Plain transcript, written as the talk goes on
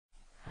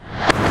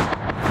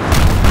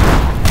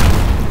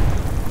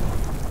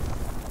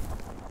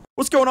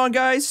going on,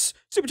 guys?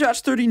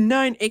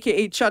 SuperChach39,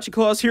 aka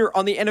ChachieClause, here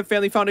on the NF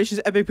Family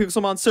Foundation's Epic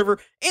Pixelmon server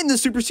in the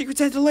Super Secret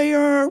Santa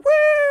layer.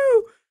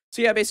 Woo!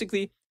 So yeah,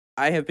 basically,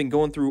 I have been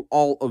going through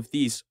all of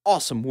these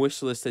awesome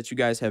wish lists that you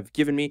guys have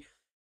given me.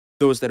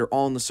 Those that are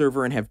on the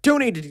server and have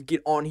donated to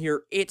get on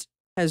here. It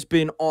has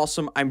been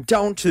awesome. I'm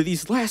down to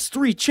these last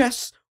 3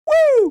 chests.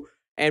 Woo!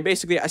 And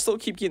basically, I still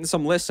keep getting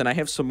some lists, and I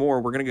have some more.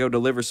 We're going to go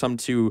deliver some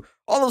to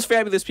all those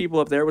fabulous people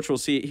up there, which we'll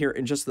see here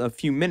in just a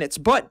few minutes.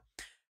 But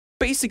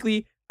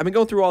basically, I've been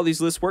going through all these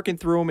lists, working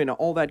through them, and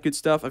all that good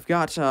stuff. I've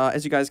got,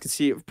 as you guys can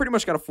see, I've pretty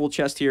much got a full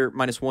chest here,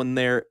 -1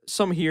 there,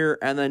 some here,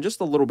 and then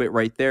just a little bit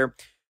right there.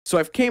 So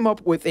I've came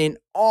up with an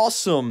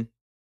awesome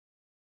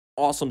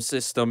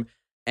system,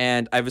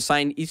 and I've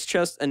assigned each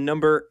chest a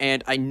number,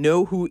 and I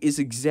know who is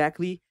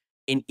exactly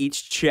in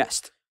each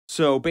chest.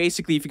 So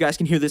basically, if you guys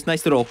can hear this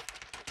nice little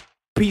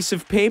piece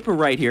of paper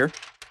right here,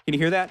 can you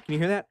hear that? Can you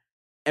hear that?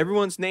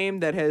 Everyone's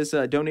name that has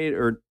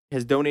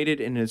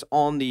donated and is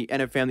on the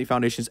NF Family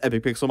Foundation's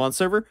Epic Pixelmon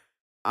server.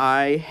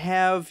 I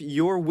have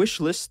your wish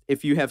list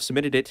if you have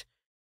submitted it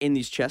in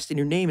these chests, and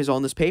your name is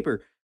on this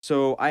paper.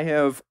 So I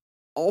have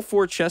all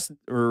 4 chests,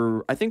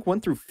 or I think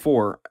 1 through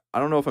 4. I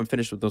don't know if I'm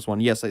finished with those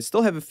one. Yes, I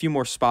still have a few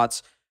more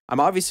spots.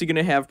 I'm obviously going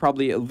to have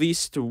probably at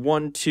least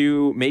 1,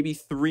 2, maybe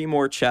 3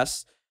 more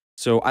chests.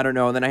 So I don't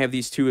know. And then I have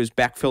these 2 as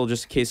backfill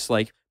just in case,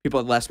 like, people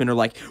at the last minute are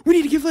like, we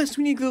need to give lists,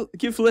 we need to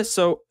give lists.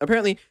 So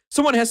apparently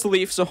someone has to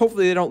leave. So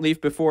hopefully they don't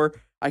leave before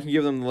I can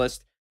give them the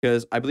list,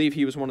 because I believe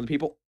he was one of the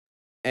people.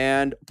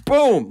 And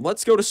boom,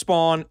 let's go to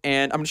spawn.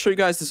 And I'm going to show you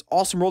guys this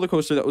awesome roller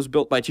coaster that was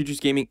built by ChachieClause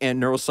Gaming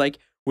and Neuropsych,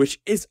 which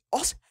is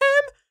awesome.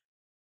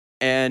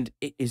 And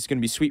it is going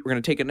to be sweet. We're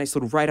going to take a nice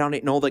little ride on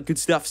it and all that good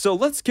stuff. So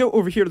let's go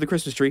over here to the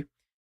Christmas tree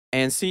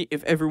and see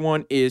if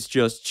everyone is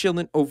just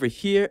chilling over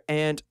here.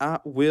 And I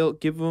will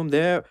give them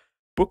their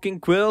booking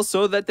quill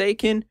so that they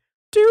can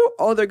do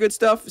all their good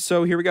stuff.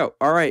 So here we go.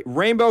 All right,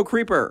 Rainbow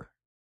Creeper.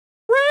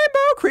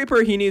 Rainbow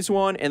Creeper, he needs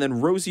one. And then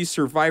Rosie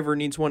Survivor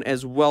needs one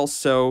as well.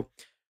 So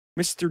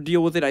Mr.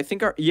 Deal With It, I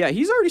think, yeah,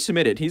 he's already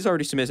submitted. He's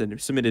already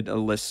submitted a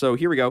list. So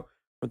here we go.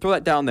 We'll throw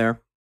that down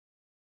there.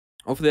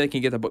 Hopefully they can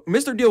get that book.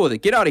 Mr. Deal With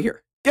It, get out of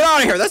here. Get out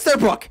of here. That's their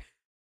book.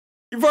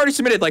 You've already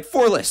submitted like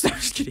 4 lists. I'm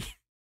just kidding.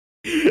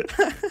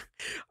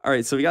 All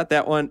right, so we got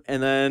that one.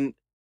 And then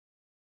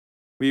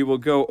we will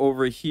go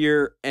over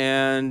here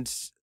and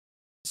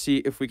see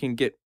if we can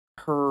get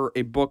her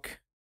a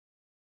book.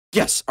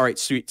 Yes. All right,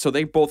 sweet. So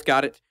they both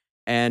got it.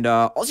 And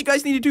all you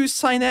guys need to do is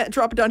sign that and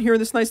drop it down here in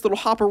this nice little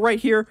hopper right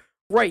here.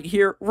 Right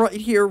here,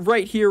 right here,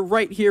 right here,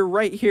 right here,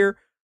 right here,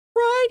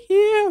 right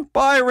here.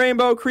 Bye,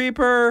 Rainbow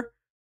Creeper.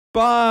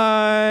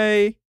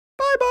 Bye.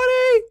 Bye,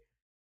 buddy.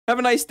 Have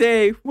a nice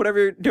day, whatever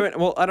you're doing.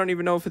 Well, I don't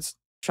even know if it's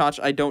Chach.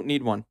 I don't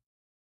need one.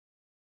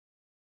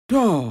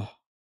 Oh.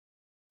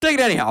 Take it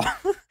anyhow.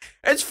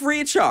 It's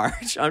free of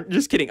charge. I'm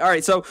just kidding. All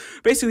right, so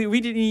basically we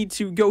didn't need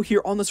to go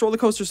here on this roller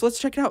coaster, so let's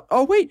check it out.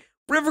 Oh, wait.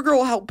 River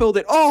Girl helped build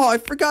it. Oh, I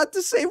forgot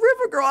to say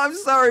River Girl. I'm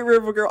sorry,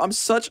 River Girl. I'm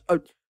such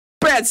a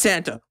bad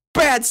Santa.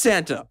 Bad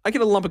Santa. I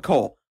get a lump of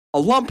coal. A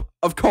lump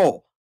of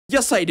coal.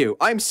 Yes, I do.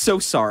 I'm so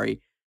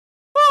sorry.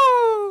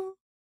 Oh,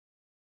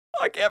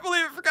 I can't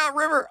believe I forgot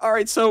River. All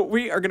right, so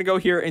we are going to go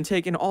here and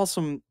take an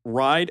awesome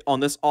ride on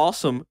this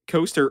awesome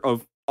coaster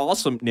of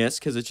awesomeness,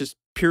 because it's just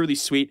purely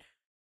sweet.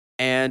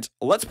 And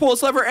let's pull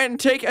this lever and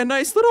take a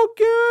nice little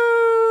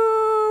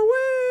go.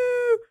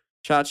 Woo!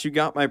 Chach, you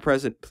got my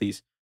present,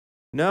 please.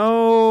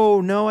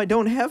 No, no, I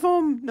don't have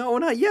them. No,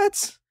 not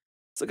yet.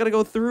 Still gotta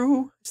go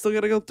through. Still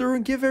gotta go through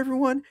and give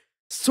everyone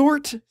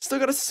sort. Still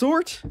gotta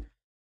sort,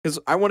 because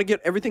I want to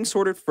get everything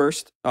sorted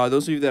first.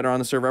 Those of you that are on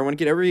the server, I want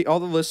to get all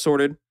the lists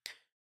sorted,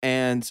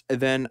 and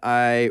then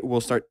I will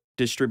start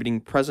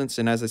distributing presents.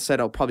 And as I said,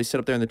 I'll probably sit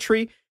up there in the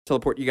tree,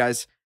 teleport you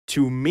guys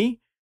to me,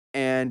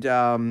 and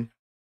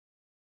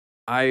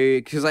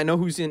because I know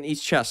who's in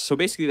each chest. So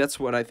basically, that's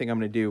what I think I'm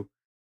gonna do.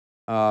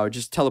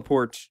 Just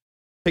teleport,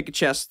 pick a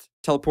chest,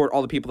 teleport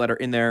all the people that are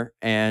in there,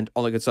 and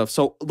all that good stuff.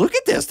 So look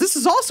at this. This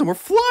is awesome. We're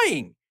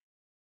flying.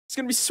 It's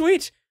going to be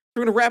sweet.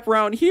 We're going to wrap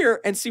around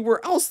here and see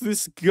where else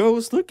this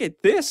goes. Look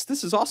at this.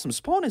 This is awesome.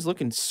 Spawn is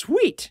looking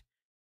sweet.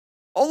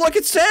 Oh, look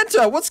at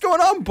Santa. What's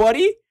going on,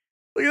 buddy?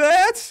 Look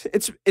at that.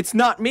 It's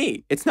not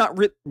me. It's not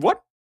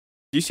what?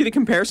 Do you see the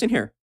comparison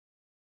here?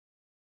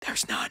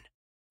 There's none.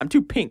 I'm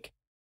too pink.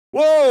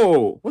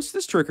 Whoa. What's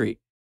this trickery?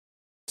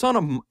 It's on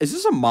a... Is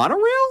this a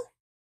monorail?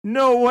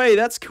 No way.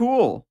 That's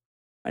cool.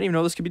 I didn't even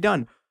know this could be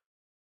done.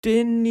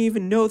 Didn't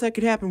even know that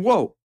could happen.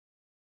 Whoa.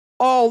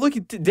 Oh, look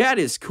at that.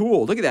 Is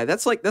cool. Look at that.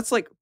 That's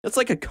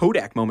like a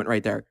Kodak moment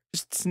right there.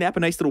 Just snap a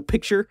nice little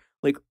picture.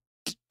 Like,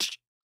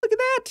 look at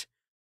that.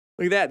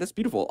 Look at that. That's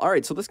beautiful. All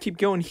right, so let's keep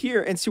going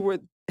here and see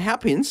what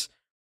happens.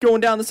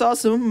 Going down this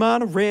awesome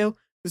monorail.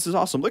 This is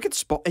awesome. Look at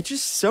Spawn. It's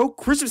just so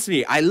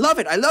Christmassy. I love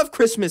it. I love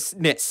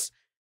Christmasness.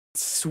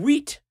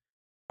 Sweet.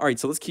 All right,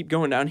 so let's keep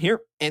going down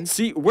here and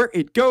see where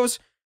it goes.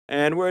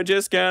 And we're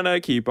just gonna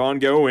keep on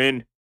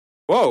going.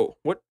 Whoa,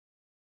 what?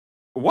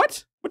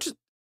 What? What just,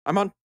 I'm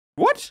on,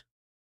 what?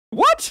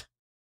 What?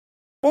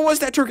 What was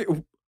that turkey?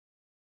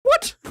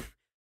 What?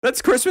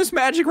 That's Christmas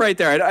magic right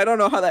there. I don't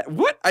know how that.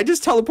 What? I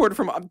just teleported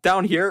from up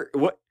down here.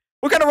 What?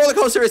 What kind of roller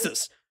coaster is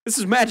this? This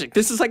is magic.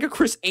 This is like a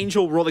Chris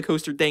Angel roller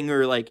coaster thing,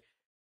 or like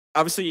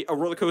obviously a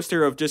roller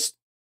coaster of just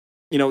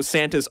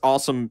Santa's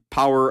awesome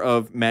power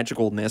of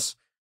magicalness.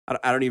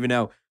 I don't even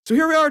know. So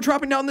here we are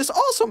dropping down this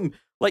awesome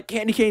like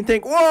candy cane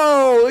thing.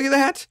 Whoa! Look at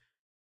that.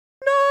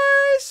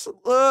 Nice.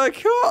 Look.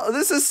 Oh,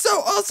 this is so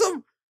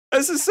awesome.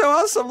 This is so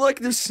awesome. Look,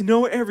 there's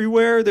snow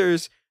everywhere.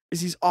 There's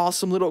these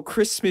awesome little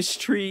Christmas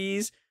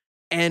trees.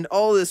 And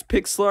all this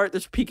pixel art,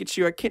 there's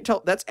Pikachu. I can't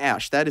tell. That's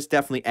Ash. That is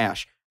definitely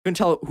Ash. I couldn't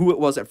tell who it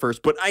was at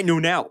first, but I know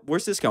now.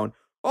 Where's this going?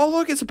 Oh,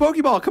 look, it's a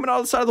Pokeball coming out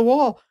of the side of the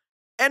wall.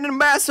 And a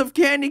massive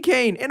candy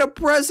cane. And a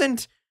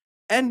present.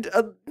 And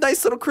a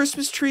nice little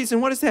Christmas trees.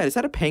 And what is that? Is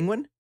that a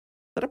penguin?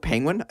 Is that a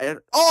penguin?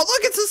 Oh,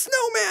 look, it's a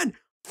snowman.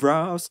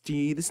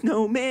 Frosty the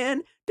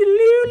Snowman.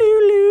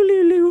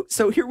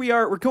 So here we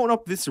are. We're going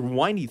up this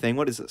windy thing.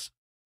 What is this?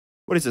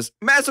 What is this?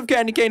 Massive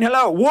candy cane.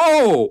 Hello.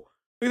 Whoa.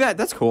 Look at that.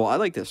 That's cool. I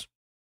like this.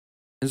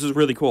 This is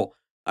really cool.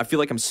 I feel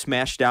like I'm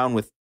smashed down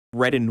with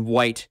red and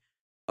white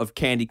of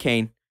candy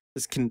cane.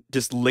 This can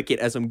just lick it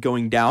as I'm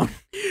going down.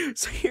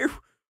 So here,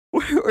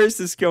 where is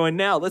this going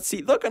now? Let's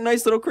see. Look, a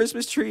nice little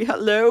Christmas tree.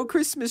 Hello,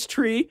 Christmas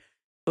tree.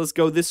 Let's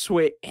go this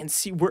way and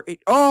see where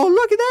it... Oh,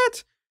 look at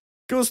that.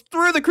 Goes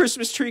through the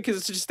Christmas tree because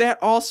it's just that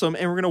awesome.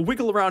 And we're going to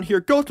wiggle around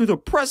here. Go through the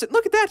present.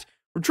 Look at that.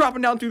 We're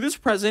dropping down through this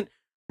present.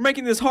 We're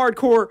making this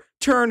hardcore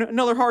turn.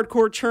 Another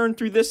hardcore turn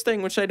through this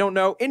thing, which I don't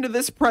know. Into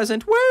this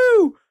present.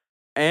 Woo!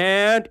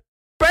 And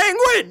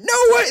penguin! No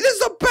way! This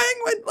is a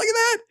penguin! Look at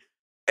that!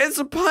 It's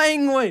a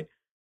penguin!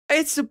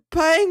 It's a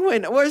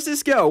penguin! Where's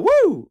this go?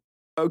 Woo!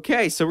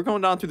 Okay, so we're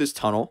going down through this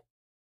tunnel,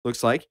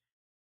 looks like.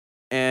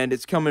 And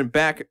it's coming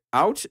back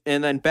out,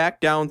 and then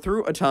back down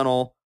through a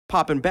tunnel,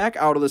 popping back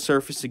out of the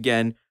surface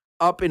again,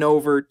 up and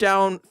over,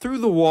 down through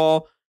the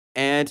wall,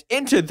 and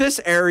into this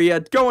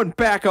area, going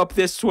back up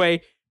this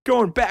way,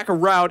 going back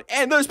around,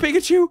 and there's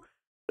Pikachu!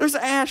 There's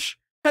Ash!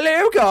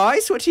 Hello,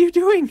 guys! What are you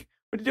doing?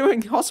 What are you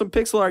doing? Awesome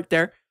pixel art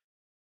there.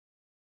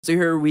 So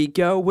here we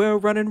go. We're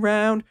running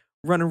around.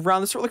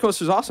 This roller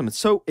coaster is awesome. It's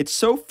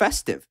so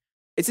festive.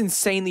 It's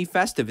insanely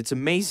festive. It's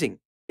amazing.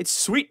 It's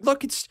sweet.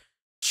 Look, it's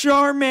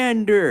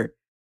Charmander.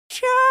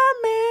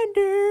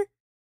 Charmander.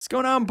 What's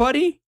going on,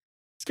 buddy?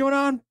 What's going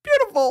on?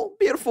 Beautiful,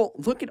 beautiful.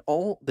 Look at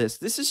all this.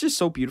 This is just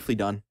so beautifully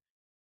done.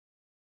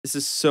 This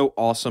is so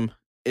awesome.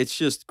 It's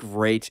just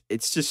great.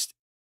 It just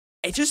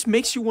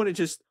makes you want to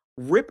just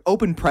rip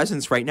open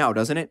presents right now,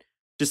 doesn't it?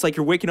 Just like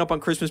you're waking up on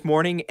Christmas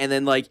morning and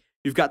then like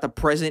you've got the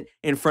present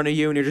in front of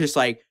you and you're just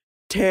like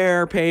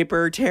tear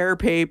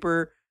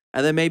paper,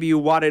 and then maybe you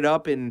wad it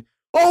up and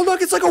oh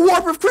look, it's like a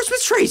warp of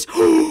Christmas trees.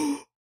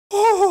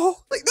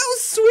 Oh, like that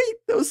was sweet.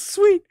 That was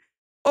sweet.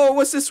 Oh,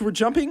 what's this? We're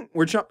jumping.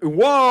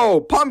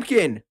 Whoa,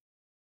 pumpkin.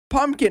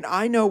 Pumpkin.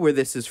 I know where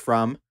this is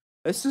from.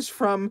 This is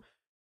from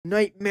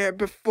Nightmare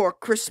Before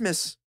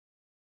Christmas,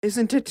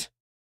 isn't it?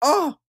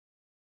 Oh,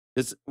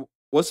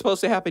 what's supposed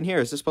to happen here?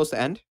 Is this supposed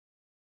to end?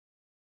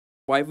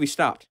 Why have we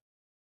stopped?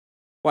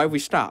 Why have we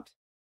stopped?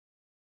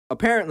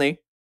 Apparently,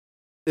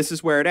 this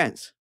is where it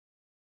ends.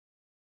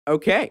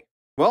 Okay,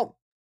 well,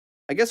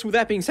 I guess with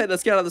that being said,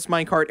 let's get out of this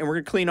minecart and we're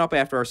gonna clean up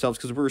after ourselves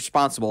because we're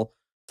responsible.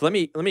 So let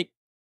me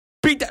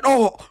beat that.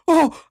 Oh,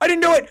 I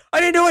didn't do it.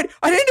 I didn't do it.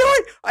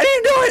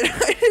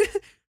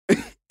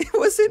 It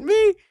wasn't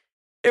me.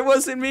 It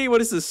wasn't me.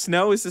 What is this?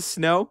 Snow? Is this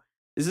snow?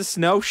 Is this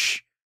snow?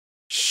 Shh.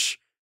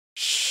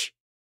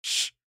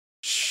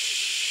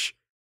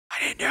 I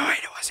didn't do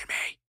it. It wasn't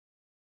me.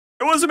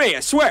 It wasn't me, I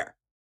swear.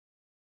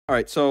 All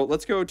right, so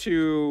let's go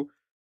to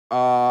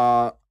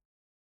Home,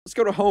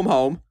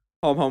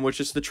 which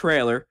is the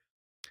trailer.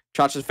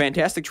 Chacha's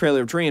Fantastic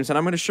Trailer of Dreams, and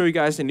I'm going to show you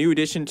guys a new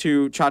addition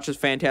to Chacha's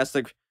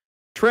Fantastic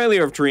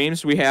Trailer of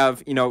Dreams. We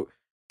have,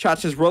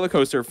 Chacha's Roller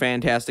Coaster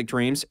Fantastic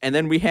Dreams, and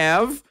then we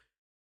have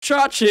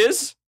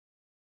Chacha's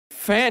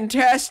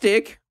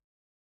Fantastic.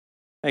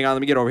 Hang on,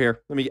 let me get over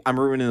here. I'm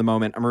ruining the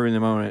moment.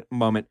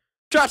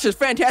 Chacha's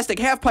Fantastic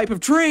Half Pipe of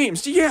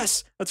Dreams.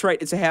 Yes, that's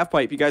right. It's a half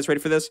pipe. You guys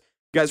ready for this?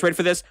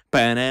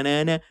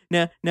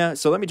 Ba-na-na-na-na-na.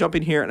 So let me jump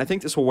in here, and I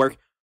think this will work.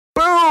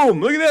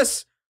 Boom! Look at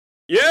this.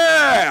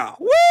 Yeah!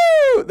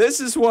 Woo! This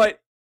is what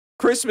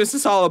Christmas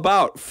is all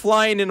about.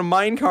 Flying in a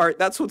minecart.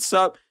 That's what's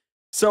up.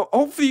 So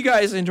hopefully you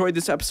guys enjoyed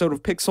this episode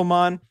of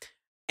Pixelmon.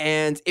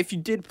 And if you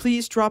did,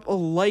 please drop a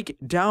like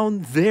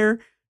down there.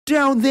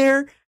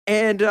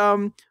 And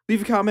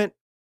leave a comment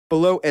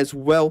below as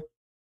well.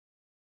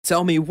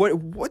 Tell me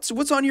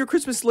what's on your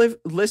Christmas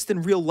list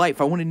in real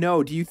life. I want to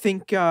know. Do you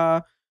think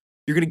you're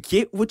gonna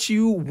get what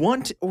you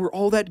want or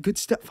all that good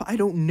stuff? I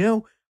don't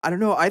know.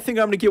 I think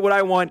I'm gonna get what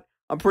I want.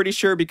 I'm pretty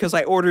sure because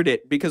I ordered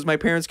it because my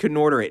parents couldn't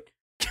order it.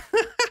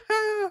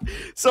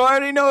 So I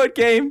already know it,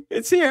 game.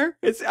 It's here.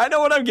 I know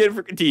what I'm getting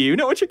for. Do you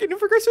know what you're getting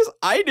for Christmas?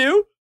 I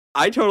do.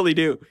 I totally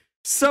do.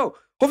 So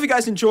hope you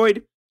guys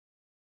enjoyed.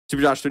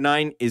 Super Josh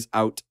 39 is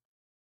out.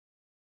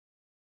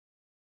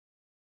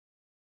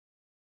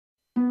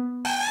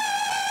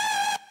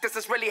 This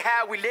is really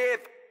how we live.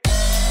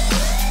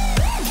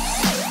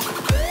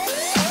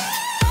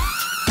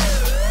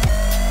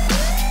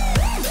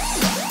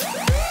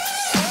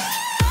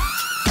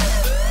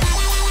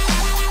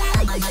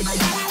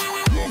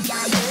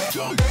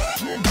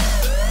 Yeah.